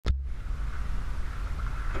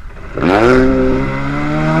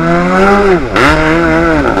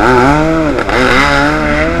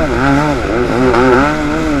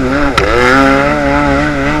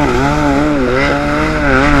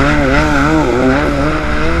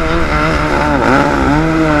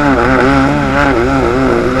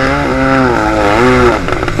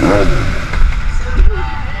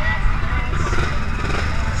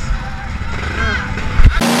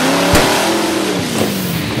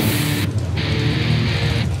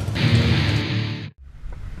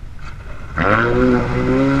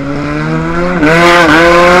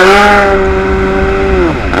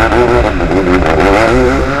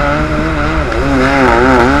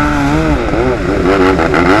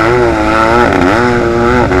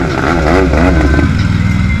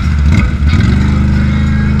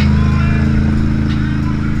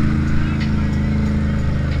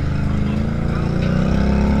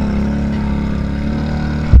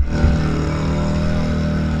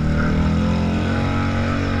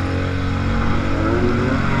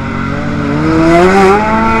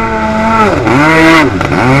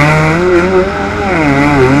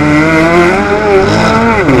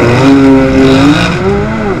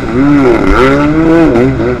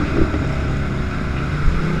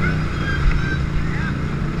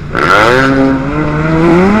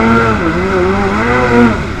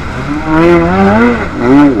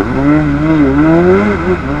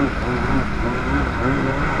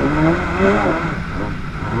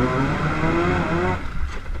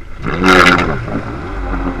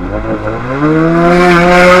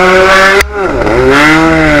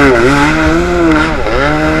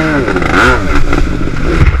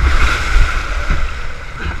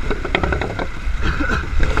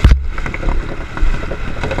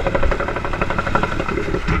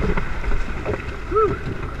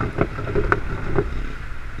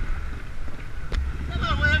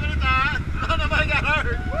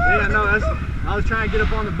I was trying to get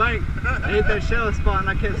up on the bank. I hit that shallow spot and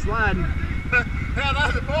I kept sliding. Yeah,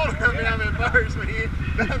 that's the boulder coming out at first when you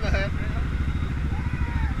done that.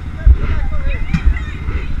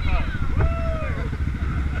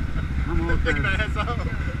 I'm all Big man, so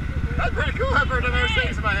that's pretty cool. I've never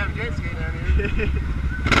seen somebody have a jet ski down here.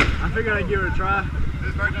 I figured I'd give it a try. This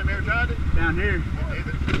is the first time you ever tried it? Down here. It'd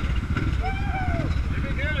be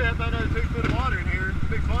good to have about another 2 foot of water in here. It'd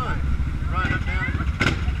be fun. Riding up down.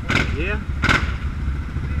 Yeah.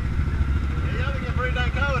 You'll get pretty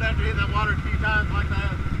dang cold after hitting that water a few times like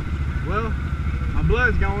that. Well, my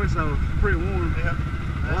blood's going, so it's pretty warm. Yeah.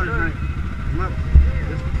 Water tank.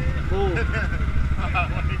 It's full.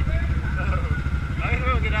 I ain't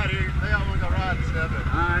gonna get out of here. They all want to go ride and stuff.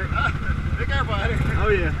 Alright. Be careful out here. Oh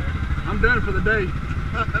yeah. I'm done for the day.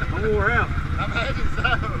 I'm wore out. I imagine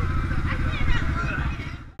so.